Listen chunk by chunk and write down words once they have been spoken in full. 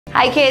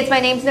Hi kids, my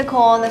name's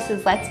Nicole and this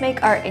is Let's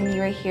Make Art and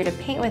you are here to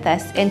paint with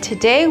us. And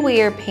today we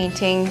are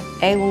painting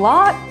a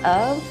lot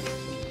of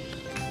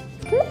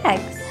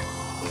flags.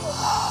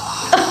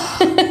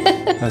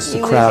 That's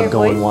the crowd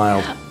going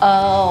wild.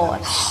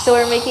 Oh, so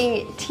we're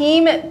making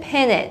Team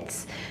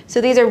Pennants.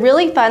 So these are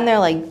really fun. They're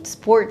like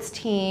sports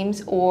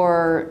teams,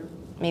 or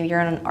maybe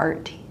you're on an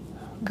art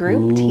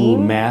group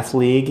team. Math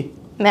league.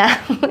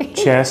 Math league.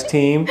 Chess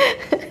team.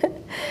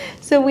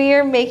 So we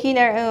are making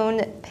our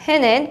own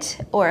pennant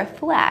or a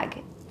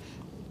flag.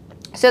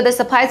 So the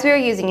supplies we are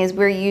using is I'm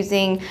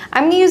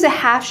gonna use a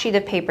half sheet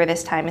of paper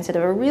this time instead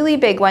of a really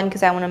big one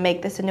because I wanna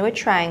make this into a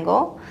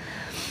triangle.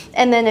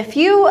 And then a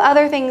few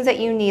other things that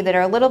you need that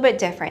are a little bit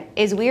different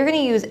is we are gonna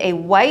use a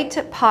white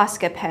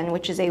Posca pen,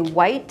 which is a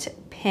white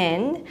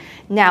pen.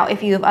 Now,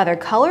 if you have other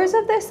colors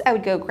of this, I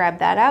would go grab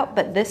that out,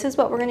 but this is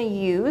what we're gonna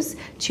use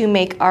to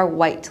make our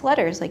white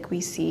letters like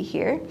we see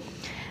here.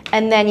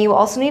 And then you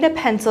also need a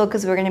pencil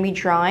because we're gonna be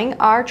drawing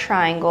our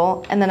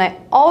triangle. And then I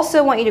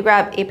also want you to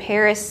grab a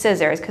pair of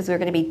scissors because we're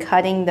gonna be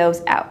cutting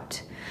those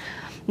out.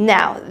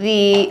 Now,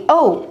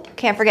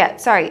 can't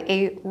forget, sorry,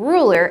 a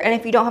ruler. And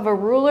if you don't have a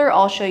ruler,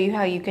 I'll show you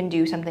how you can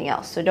do something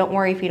else. So don't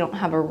worry if you don't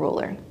have a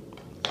ruler.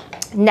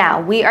 Now,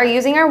 we are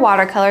using our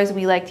watercolors.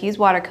 We like to use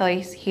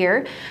watercolors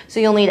here. So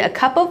you'll need a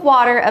cup of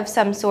water of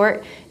some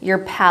sort, your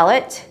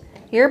palette,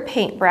 your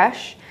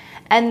paintbrush,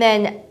 and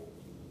then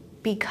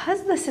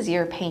because this is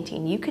your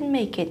painting, you can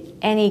make it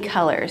any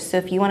colors. So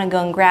if you wanna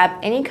go and grab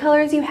any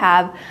colors you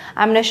have,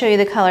 I'm gonna show you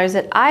the colors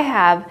that I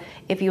have.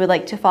 If you would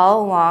like to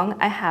follow along,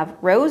 I have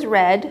rose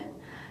red,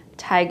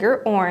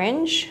 tiger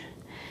orange,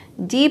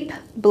 deep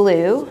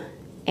blue,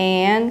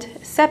 and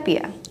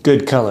sepia.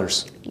 Good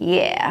colors.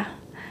 Yeah.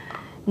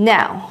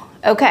 Now,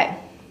 okay,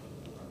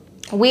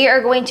 we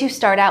are going to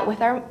start out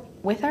with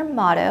our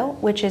motto,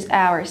 which is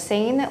our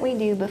saying that we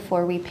do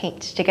before we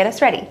paint to get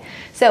us ready.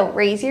 So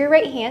raise your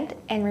right hand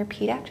and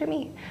repeat after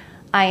me.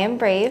 I am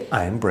brave.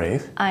 I am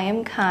brave. I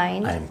am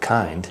kind. I am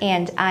kind.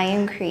 And I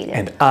am creative.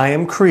 And I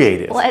am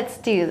creative. Let's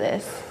do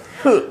this.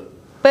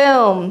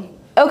 Boom.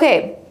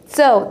 Okay,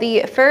 so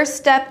the first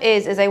step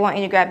is I want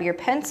you to grab your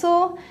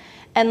pencil.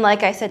 And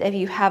like I said, if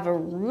you have a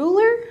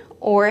ruler,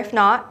 or if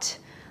not,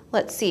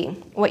 let's see,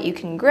 what you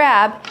can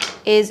grab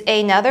is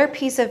another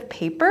piece of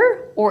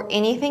paper or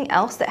anything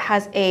else that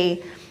has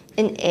an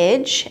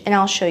edge, and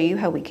I'll show you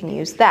how we can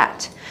use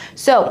that.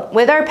 So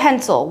with our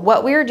pencil,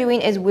 what we're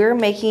doing is we're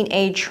making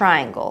a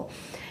triangle.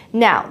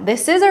 Now,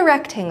 this is a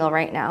rectangle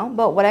right now,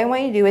 but what I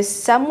want you to do is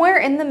somewhere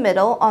in the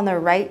middle on the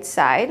right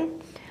side,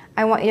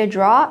 I want you to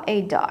draw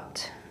a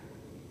dot.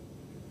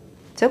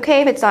 It's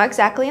okay if it's not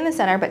exactly in the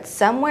center, but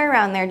somewhere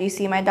around there. Do you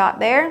see my dot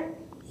there?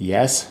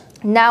 Yes.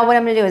 Now what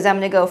I'm gonna do is I'm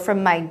gonna go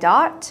from my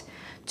dot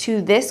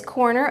to this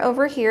corner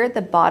over here,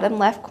 the bottom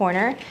left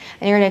corner,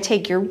 and you're gonna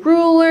take your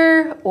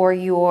ruler or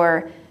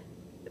your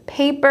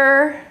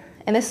paper,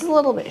 and this is a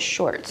little bit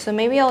short, so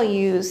maybe I'll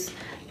use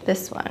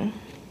this one.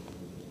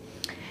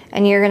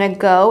 And you're gonna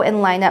go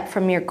and line up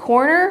from your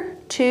corner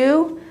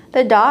to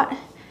the dot,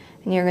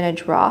 and you're gonna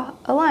draw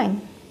a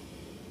line.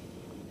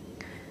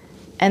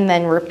 And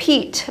then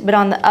repeat, but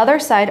on the other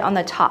side on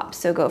the top.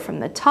 So go from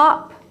the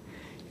top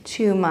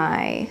to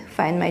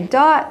find my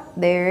dot,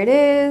 there it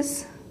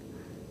is.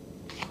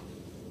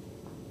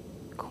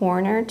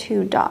 Corner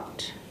to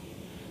dot.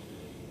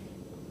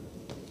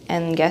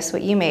 And guess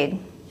what you made?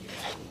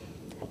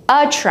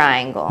 A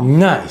triangle.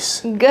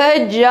 Nice.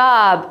 Good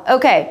job.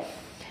 Okay,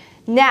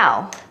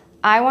 now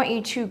I want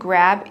you to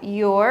grab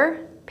your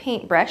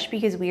paintbrush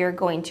because we are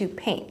going to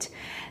paint.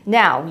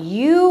 Now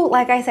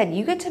like I said,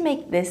 you get to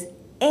make this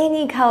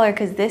any color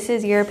because this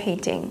is your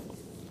painting.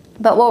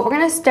 But what we're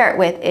gonna start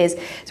with is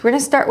we're gonna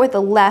start with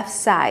the left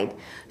side.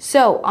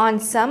 So on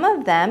some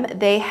of them,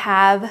 they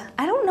have,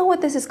 I don't know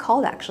what this is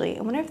called actually.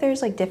 I wonder if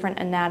there's like different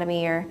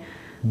anatomy or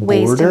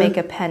ways to make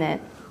a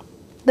pennant.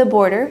 The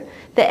border,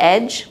 the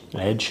edge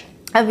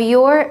of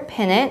your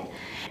pennant.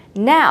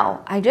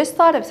 Now, I just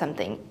thought of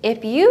something.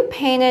 If you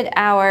painted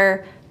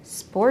our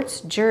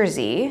sports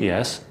jersey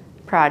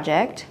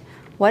project,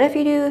 what if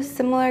you do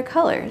similar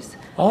colors?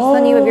 So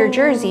then you have your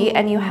jersey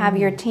and you have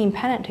your team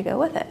pennant to go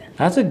with it.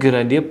 That's a good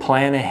idea.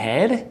 Plan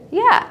ahead.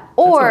 Yeah.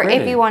 Or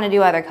if you want to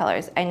do other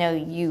colors. I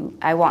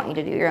want you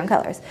to do your own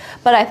colors.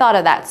 But I thought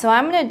of that. So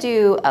I'm going to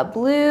do a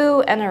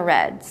blue and a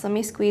red. So let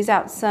me squeeze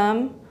out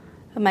some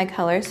of my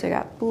colors. So I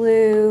got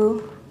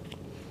blue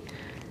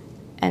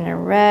and a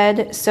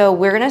red. So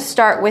we're going to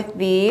start with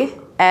the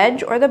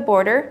edge or the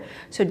border.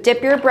 So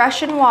dip your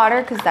brush in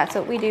water because that's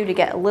what we do to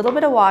get a little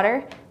bit of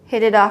water.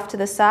 Hit it off to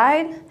the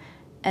side.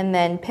 And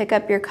then pick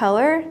up your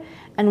color,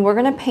 and we're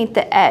gonna paint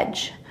the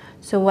edge.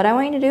 So what I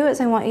want you to do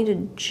is I want you to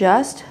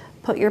just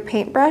put your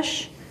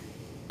paintbrush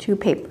to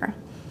paper.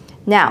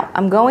 Now,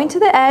 I'm going to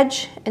the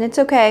edge, and it's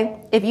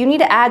okay. If you need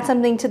to add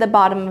something to the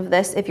bottom of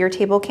this, if your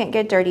table can't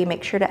get dirty,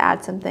 make sure to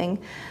add something.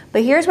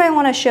 But here's what I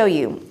wanna show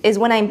you, is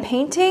when I'm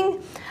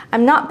painting,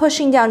 I'm not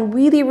pushing down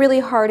really, really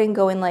hard and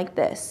going like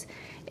this.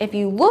 If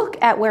you look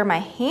at where my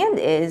hand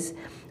is,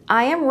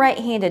 I am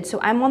right-handed,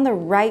 so I'm on the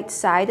right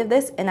side of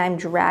this and I'm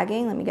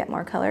dragging, let me get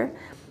more color.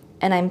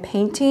 and I'm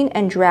painting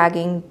and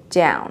dragging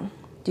down.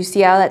 Do you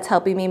see how that's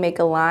helping me make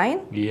a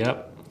line?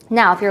 Yep.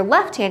 Now, if you're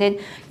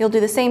left-handed, you'll do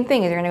the same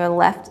thing. You're gonna go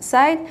left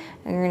side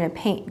and you're gonna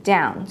paint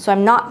down. So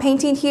I'm not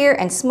painting here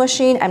and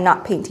smushing. I'm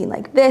not painting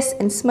like this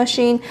and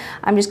smushing.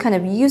 I'm just kind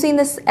of using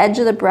this edge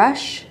of the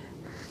brush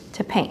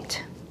to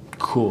paint.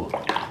 Cool.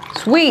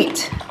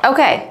 Sweet.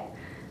 Okay.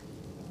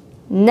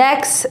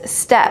 Next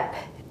step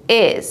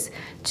is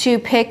to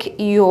pick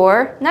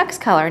your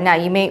next color. Now,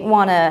 you may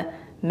wanna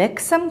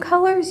mix some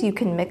colors. You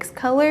can mix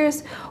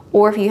colors,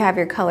 or if you have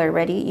your color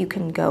ready, you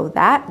can do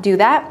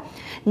that.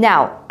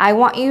 Now, I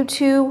want you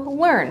to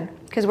learn,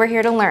 because we're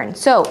here to learn.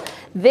 So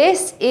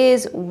this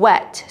is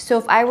wet. So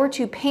if I were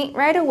to paint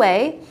right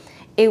away,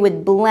 it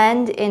would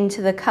blend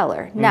into the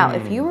color. Now,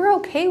 if you were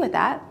okay with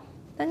that,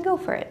 then go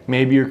for it.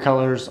 Maybe your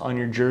colors on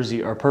your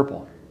jersey are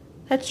purple.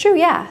 That's true,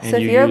 yeah. And so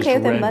if you're okay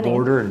with it blending.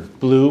 Border and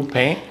blue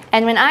paint.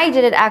 And when I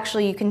did it,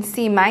 actually, you can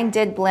see mine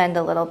did blend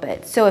a little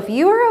bit. So if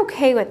you are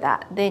okay with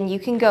that, then you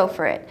can go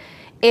for it.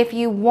 If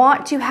you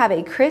want to have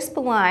a crisp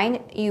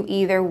line, you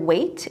either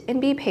wait and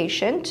be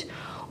patient,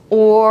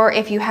 or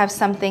if you have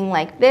something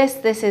like this,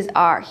 this is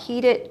our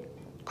heated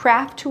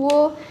craft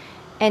tool,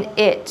 and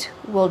it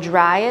will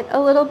dry it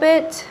a little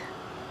bit.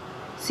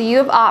 So you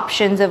have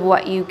options of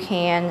what you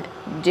can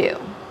do.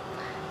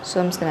 So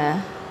I'm just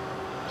gonna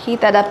heat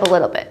that up a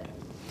little bit.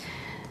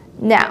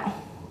 Now,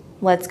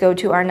 let's go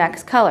to our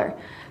next color.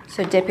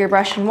 So dip your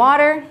brush in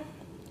water,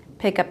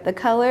 pick up the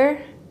color,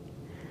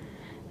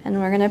 and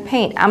we're gonna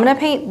paint. I'm gonna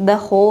paint the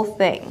whole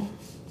thing.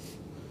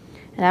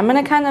 And I'm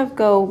gonna kind of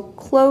go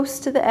close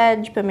to the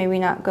edge, but maybe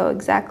not go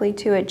exactly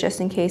to it,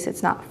 just in case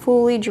it's not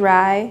fully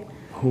dry.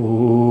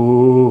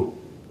 Ooh.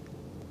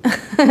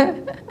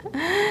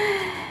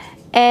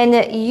 And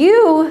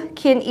you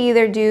can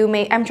either do,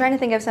 I'm trying to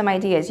think of some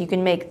ideas. You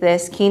can make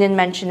this, Keenan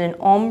mentioned an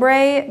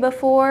ombre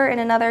before in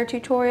another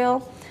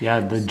tutorial. Yeah,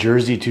 the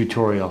jersey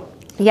tutorial.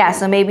 Yeah,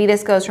 so maybe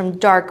this goes from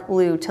dark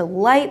blue to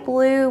light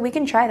blue. We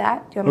can try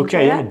that. Do you want me to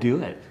try that? Okay, yeah,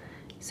 do it.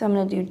 So I'm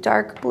gonna do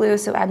dark blue,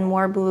 so add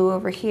more blue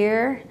over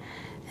here.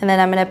 And then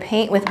I'm gonna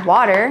paint with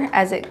water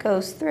as it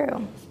goes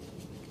through.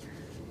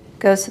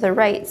 Goes to the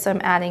right, so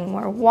I'm adding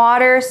more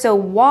water. So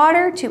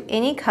water to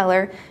any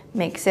color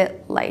makes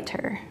it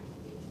lighter.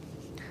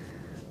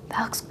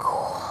 That looks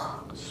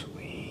cool.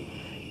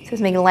 Sweet. So it's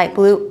making light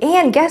blue.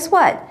 And guess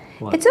what?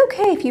 What? It's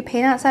okay if you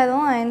paint outside the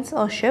lines.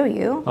 I'll show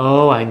you.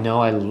 Oh, I know.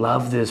 I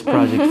love this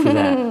project for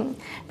that.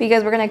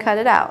 Because we're gonna cut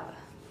it out.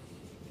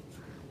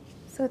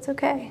 So it's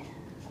okay.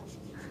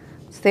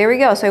 So there we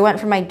go. So I went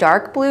from my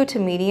dark blue to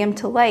medium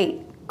to light.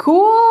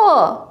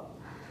 Cool.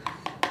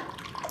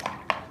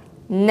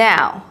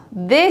 Now,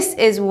 this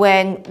is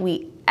when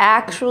we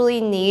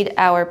actually need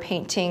our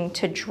painting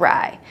to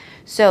dry.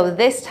 So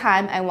this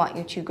time I want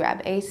you to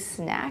grab a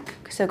snack.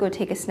 So go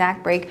take a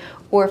snack break,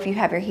 or if you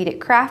have your heated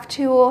craft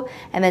tool,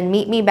 and then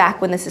meet me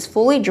back when this is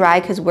fully dry,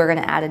 because we're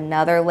gonna add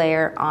another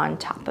layer on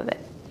top of it.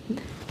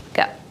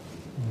 Go.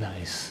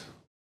 Nice.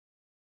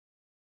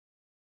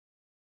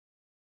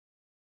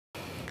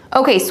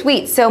 Okay,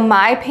 sweet. So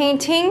my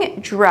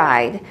painting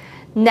dried.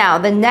 Now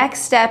the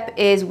next step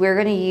is we're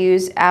gonna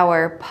use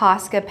our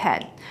Posca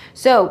pen.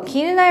 So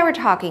Keenan and I were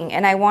talking,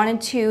 and I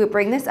wanted to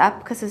bring this up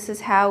because this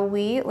is how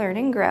we learn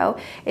and grow,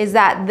 is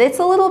that it's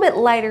a little bit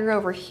lighter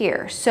over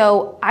here.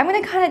 So I'm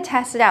gonna kind of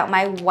test it out.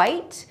 My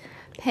white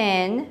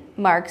pen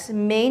marks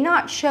may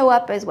not show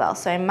up as well,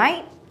 so I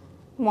might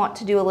want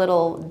to do a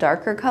little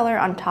darker color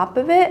on top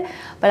of it,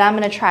 but I'm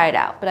gonna try it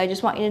out. But I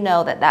just want you to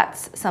know that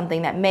that's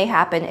something that may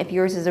happen if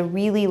yours is a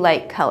really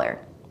light color.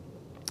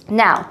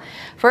 Now,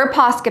 for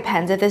Posca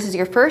pens, if this is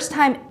your first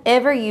time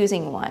ever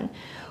using one,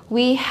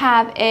 we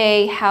have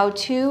a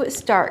how-to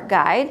start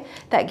guide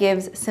that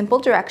gives simple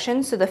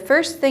directions. So the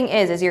first thing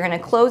is you're gonna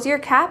close your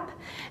cap,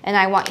 and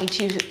I want you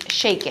to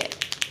shake it.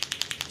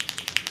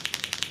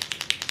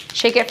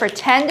 Shake it for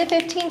 10 to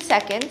 15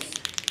 seconds.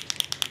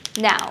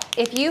 Now,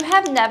 if you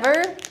have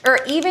never, or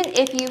even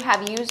if you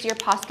have used your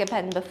Posca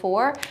pen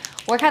before,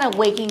 we're kind of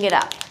waking it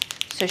up.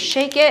 So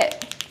shake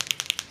it,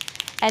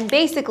 and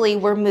basically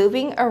we're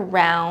moving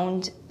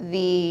around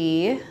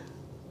the,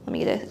 let me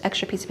get an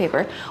extra piece of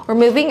paper. We're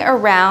moving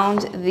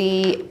around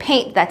the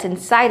paint that's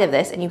inside of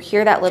this, and you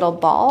hear that little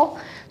ball.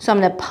 So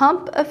I'm gonna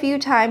pump a few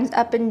times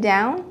up and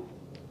down.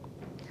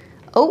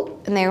 Oh,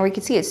 and there we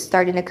can see it's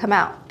starting to come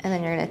out, and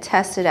then you're gonna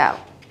test it out.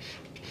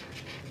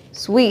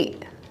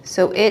 Sweet.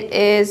 So it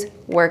is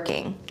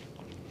working.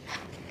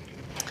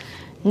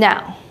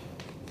 Now,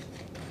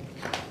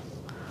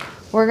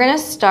 we're gonna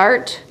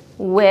start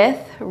with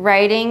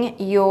writing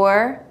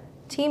your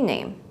team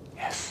name.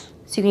 Yes.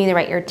 So you can either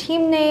write your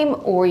team name,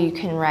 or you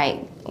can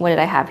write, what did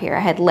I have here? I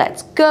had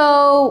Let's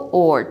Go,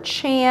 or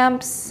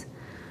Champs,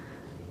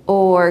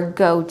 or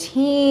Go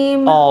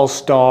Team. All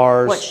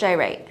Stars. What should I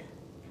write?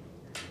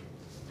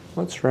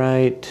 Let's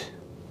write,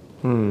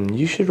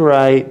 you should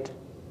write,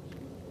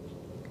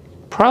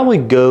 probably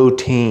Go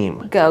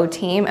Team. Go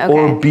Team, okay.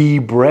 Or Be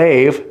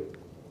Brave.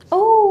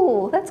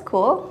 Oh, that's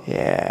cool.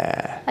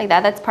 Yeah. Like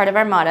that, that's part of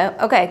our motto.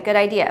 Okay, good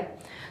idea.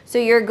 So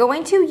you're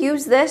going to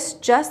use this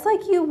just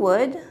like you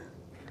would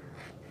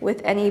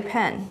with any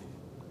pen.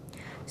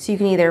 So you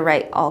can either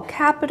write all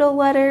capital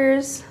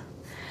letters,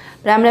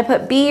 but I'm gonna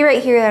put B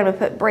right here, and I'm gonna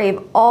put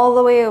Brave all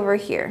the way over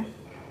here.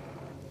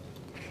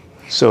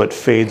 So it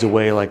fades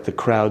away like the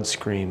crowd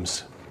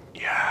screams.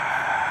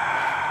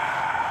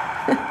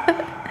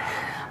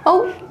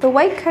 Oh, the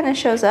white kind of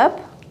shows up.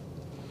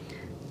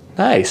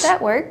 Nice.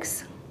 That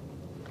works.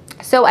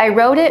 So I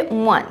wrote it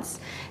once.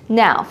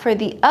 Now, for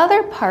the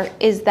other part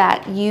is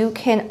that you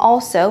can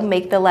also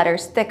make the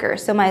letters thicker.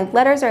 So my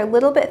letters are a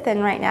little bit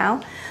thin right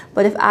now,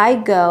 but if I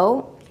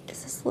go,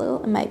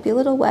 it might be a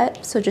little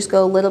wet, so just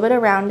go a little bit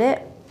around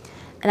it,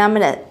 and I'm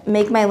gonna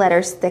make my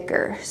letters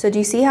thicker. So do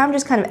you see how I'm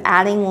just kind of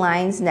adding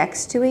lines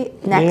next to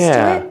it,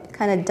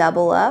 kind of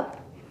double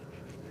up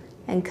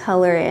and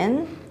color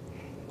in?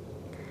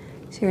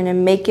 So you're gonna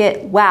make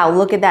it, wow,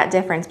 look at that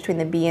difference between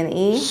the B and the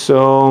E.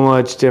 So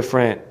much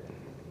different.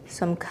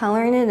 So I'm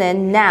coloring it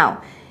in.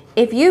 Now,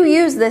 if you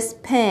use this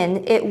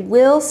pen, it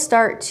will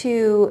start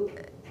to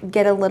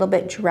get a little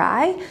bit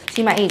dry.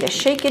 So you might need to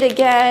shake it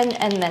again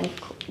and then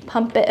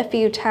pump it a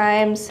few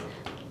times.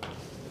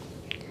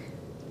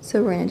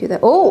 So we're gonna do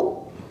that.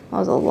 Oh, that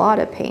was a lot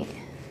of paint.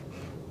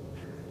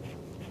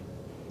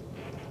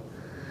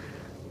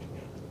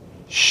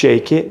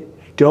 Shake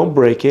it, don't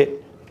break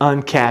it,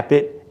 uncap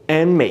it,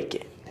 and make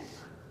it.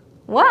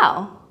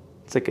 Wow.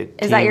 It's like a team,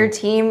 Is that your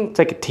team? It's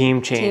like a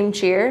team chant. Team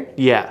cheer?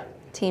 Yeah.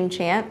 Team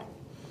chant.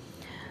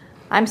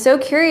 I'm so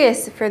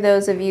curious for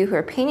those of you who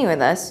are painting with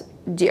us,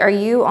 are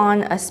you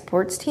on a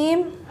sports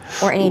team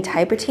or any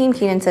type of team?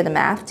 Keenan said a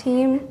math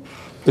team.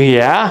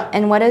 Yeah.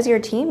 And what is your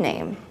team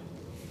name?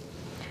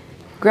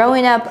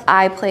 Growing up,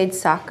 I played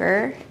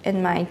soccer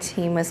and my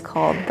team was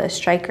called the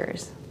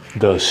Strikers.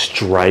 The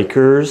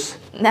Strikers?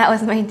 That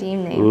was my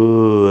team name.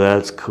 Ooh,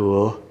 that's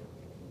cool.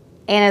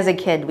 And as a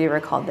kid, we were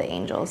called the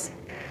Angels.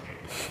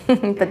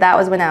 But that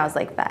was when I was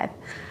like 5.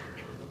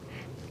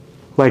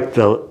 Like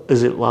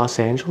is it Los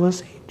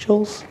Angeles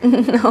Angels?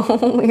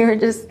 No, we were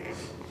just,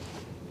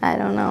 I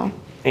don't know.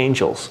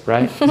 Angels,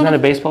 right? Isn't that a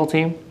baseball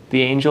team?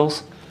 The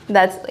Angels?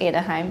 That's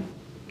Anaheim.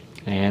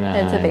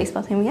 That's a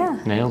baseball team,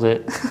 yeah. Nailed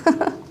it.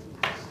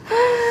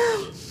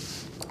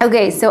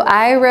 Okay, so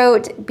I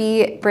wrote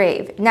Be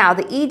Brave. Now,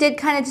 the E did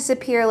kind of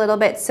disappear a little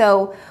bit,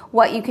 so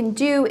what you can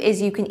do is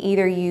you can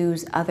either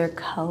use other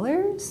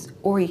colors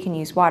or you can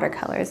use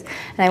watercolors.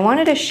 And I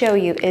wanted to show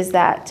you is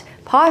that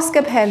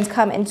Posca pens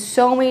come in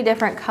so many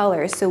different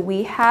colors. So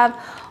we have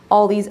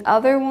all these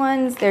other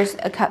ones. There's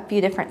a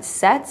few different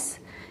sets.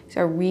 These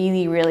are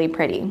really, really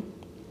pretty.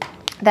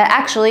 That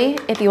actually,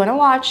 if you want to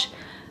watch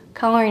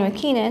Coloring with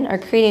Keenan or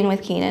Creating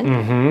with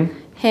Keenan,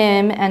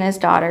 him and his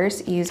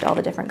daughters used all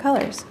the different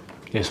colors.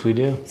 Yes, we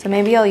do. So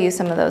maybe I'll use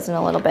some of those in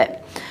a little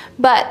bit.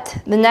 But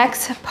the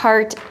next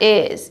part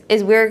is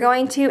we're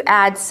going to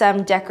add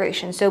some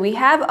decoration. So we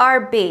have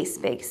our base,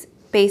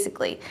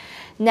 basically.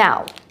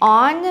 Now,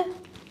 on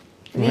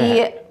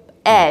the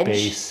edge,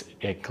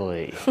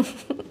 basically.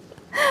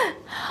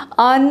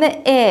 on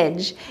the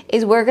edge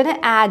is we're gonna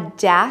add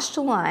dashed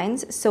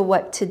lines. So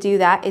what to do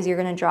that is you're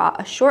gonna draw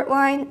a short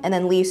line and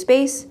then leave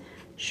space,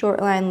 short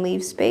line,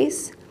 leave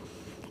space.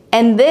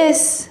 And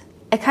this,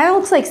 it kind of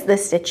looks like the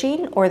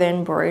stitching or the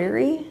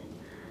embroidery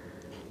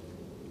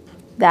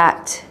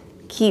that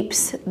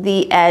keeps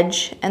the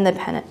edge and the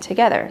pennant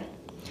together.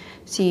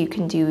 So you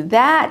can do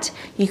that.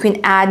 You can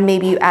add,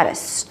 maybe you add a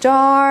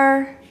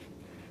star.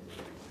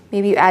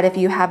 Maybe you add, if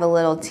you have a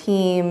little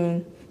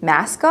team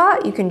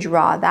mascot, you can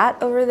draw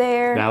that over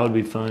there. That would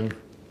be fun.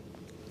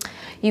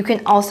 You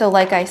can also,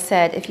 like I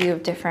said, if you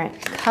have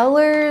different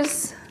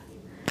colors,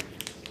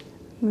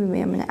 maybe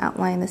I'm gonna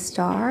outline the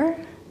star.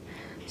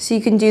 So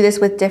you can do this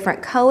with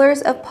different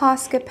colors of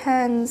Posca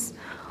pens,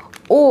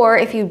 or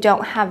if you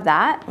don't have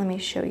that, let me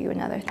show you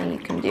another thing you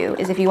can do,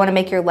 is if you wanna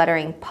make your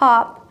lettering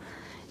pop,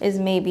 is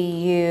maybe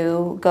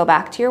you go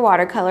back to your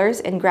watercolors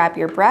and grab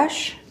your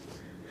brush.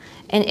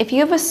 And if you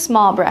have a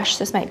small brush,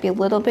 this might be a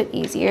little bit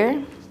easier.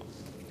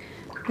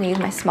 I'm gonna use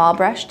my small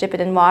brush, dip it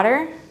in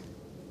water.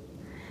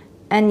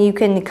 And you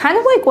can, kind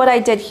of like what I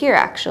did here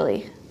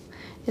actually,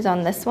 is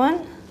on this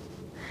one,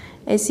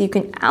 is you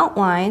can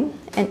outline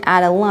and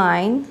add a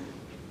line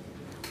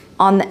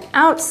on the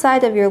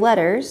outside of your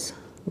letters.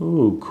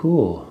 Ooh,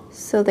 cool.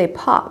 So they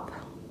pop.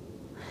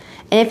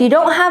 And if you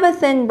don't have a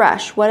thin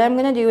brush, what I'm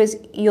gonna do is,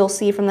 you'll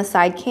see from the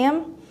side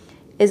cam,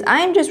 is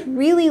I'm just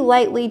really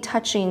lightly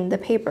touching the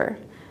paper.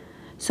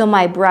 So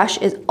my brush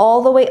is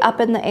all the way up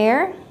in the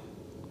air,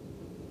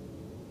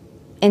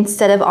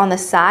 instead of on the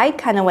side,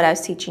 kind of what I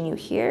was teaching you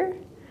here.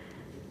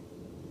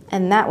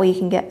 And that way you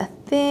can get a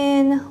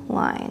thin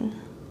line.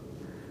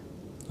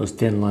 Those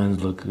thin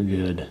lines look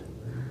good.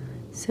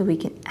 So we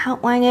can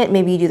outline it.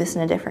 Maybe you do this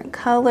in a different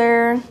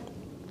color.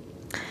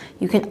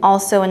 You can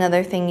also,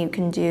 another thing you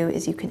can do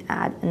is you can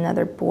add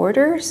another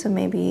border. So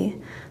maybe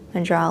I'm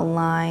gonna draw a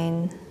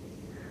line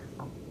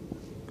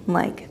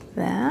like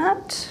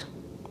that.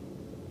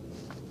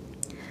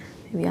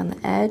 Maybe on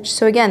the edge.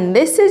 So again,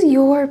 this is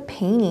your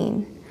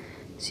painting.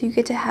 So you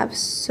get to have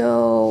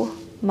so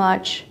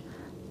much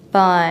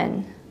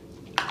fun.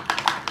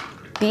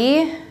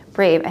 Be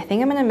brave. I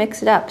think I'm gonna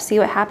mix it up, see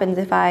what happens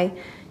if I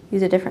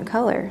use a different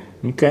color.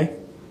 Okay.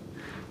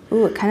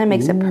 Ooh, it kind of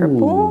makes it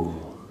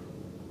purple.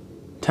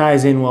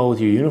 Ties in well with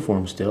your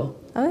uniform still.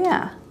 Oh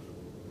yeah.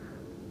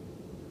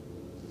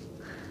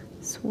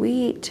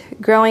 Sweet.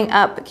 Growing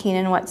up,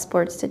 Keenan, what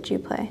sports did you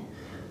play?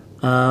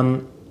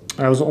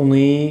 I was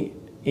only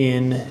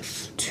in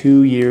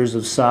 2 years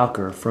of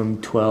soccer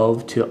from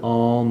 12 to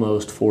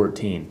almost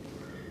 14.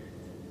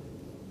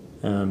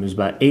 It was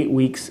about 8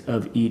 weeks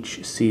of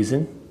each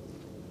season.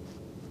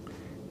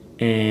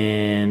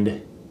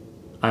 And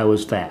I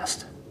was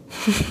fast.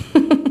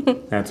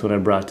 That's what I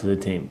brought to the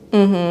team.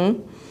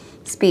 Mm-hmm.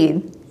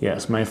 Speed.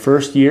 Yes, my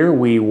first year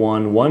we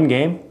won 1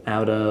 game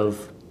out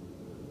of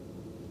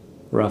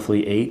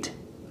roughly 8.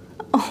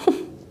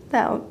 Oh,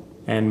 that.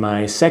 And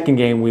my second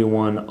game we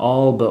won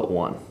all but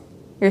 1.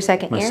 Your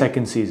second year? My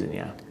second season,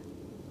 yeah.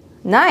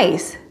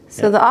 Nice.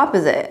 So the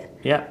opposite.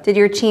 Yeah. Did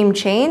your team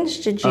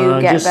change? Did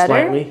you get just better?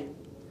 Slightly.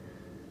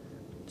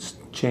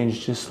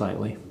 Changed just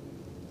slightly.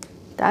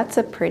 That's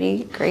a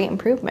pretty great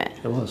improvement.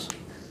 It was.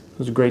 It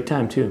was a great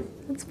time too.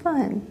 That's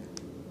fun.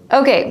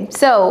 Okay,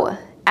 so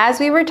as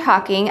we were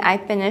talking, I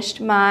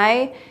finished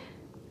my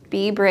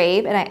Be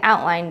Brave and I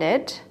outlined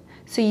it.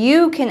 So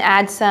you can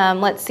add some,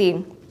 let's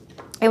see.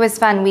 It was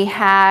fun. We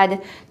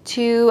had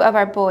 2 of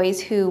our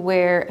boys who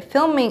were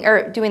filming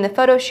or doing the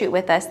photo shoot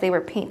with us. They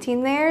were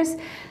painting theirs.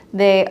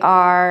 They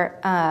are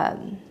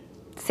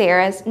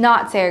Sarah's,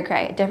 not Sarah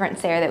Gray, a different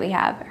Sarah that we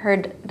have.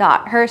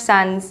 Her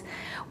sons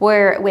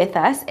were with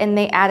us and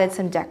they added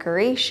some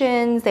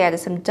decorations. They added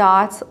some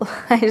dots.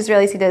 I just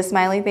realized he did a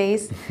smiley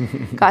face.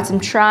 Got some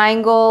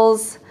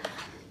triangles.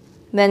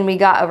 Then we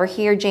got over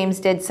here, James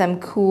did some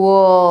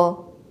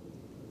cool,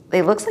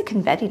 it looks like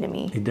confetti to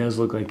me. It does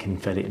look like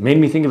confetti. It made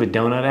me think of a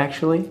donut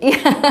actually.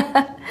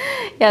 Yeah.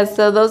 Yeah,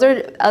 so those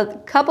are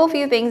a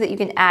few things that you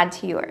can add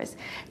to yours.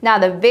 Now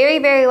the very,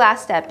 very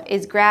last step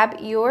is grab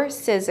your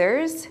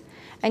scissors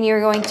and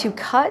you're going to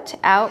cut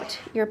out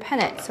your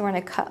pennant. So we're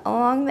gonna cut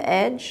along the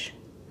edge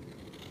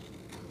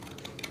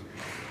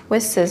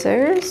with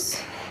scissors.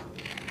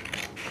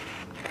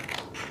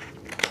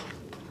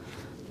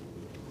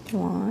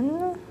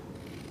 1.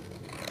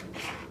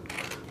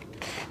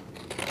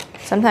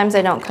 Sometimes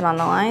I don't cut on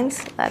the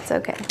lines. That's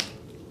okay.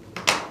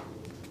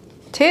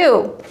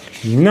 2.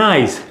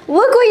 Nice. Look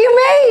what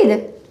you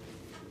made.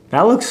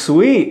 That looks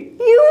sweet.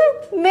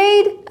 You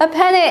made a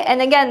pennant.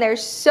 And again,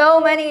 there's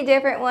so many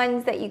different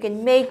ones that you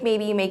can make.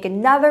 Maybe you make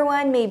another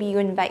one. Maybe you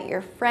invite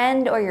your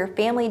friend or your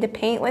family to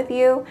paint with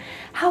you.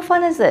 How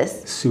fun is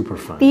this? Super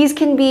fun. These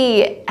can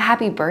be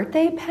happy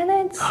birthday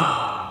pennants.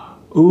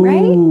 Ooh.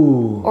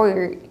 Right?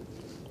 Or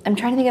I'm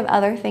trying to think of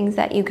other things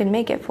that you can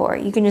make it for.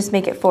 You can just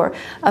make it for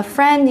a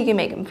friend. You can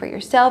make them for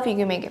yourself. You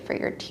can make it for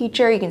your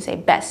teacher. You can say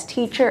best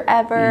teacher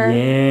ever.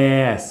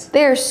 Yes.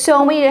 There are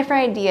so many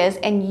different ideas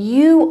and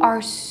you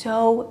are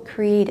so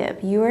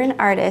creative. You are an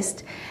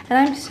artist and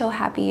I'm so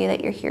happy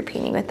that you're here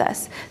painting with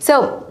us.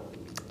 So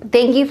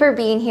thank you for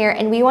being here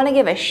and we want to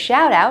give a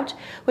shout out,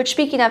 which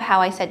speaking of how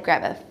I said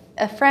grab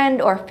a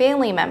friend or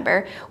family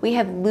member, we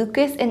have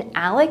Lucas and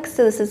Alex.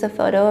 So this is a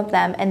photo of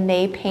them and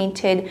they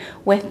painted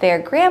with their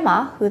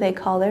grandma, who they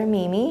call their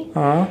Mimi.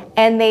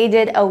 And they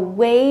did a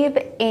wave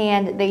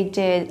and they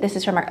did, this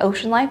is from our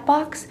Ocean Life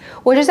box,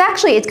 which is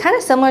actually, it's kind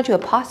of similar to a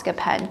Posca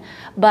pen,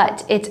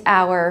 but it's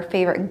our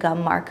favorite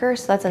gum marker.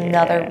 So that's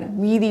another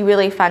really,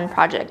 really fun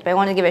project. But I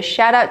want to give a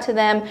shout out to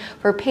them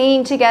for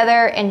painting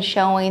together and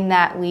showing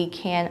that we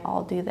can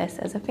all do this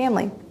as a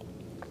family.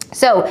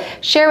 So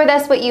share with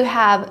us what you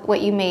have, what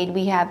you made.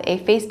 We have a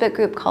Facebook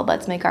group called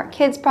Let's Make Art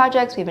Kids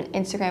Projects. We have an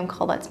Instagram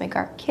called Let's Make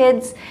Art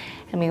Kids,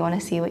 and we want to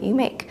see what you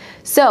make.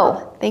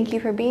 So thank you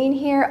for being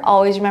here.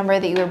 Always remember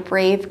that you are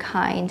brave,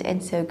 kind,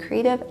 and so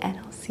creative, and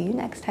I'll see you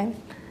next time.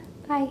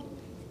 Bye.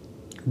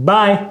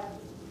 Bye.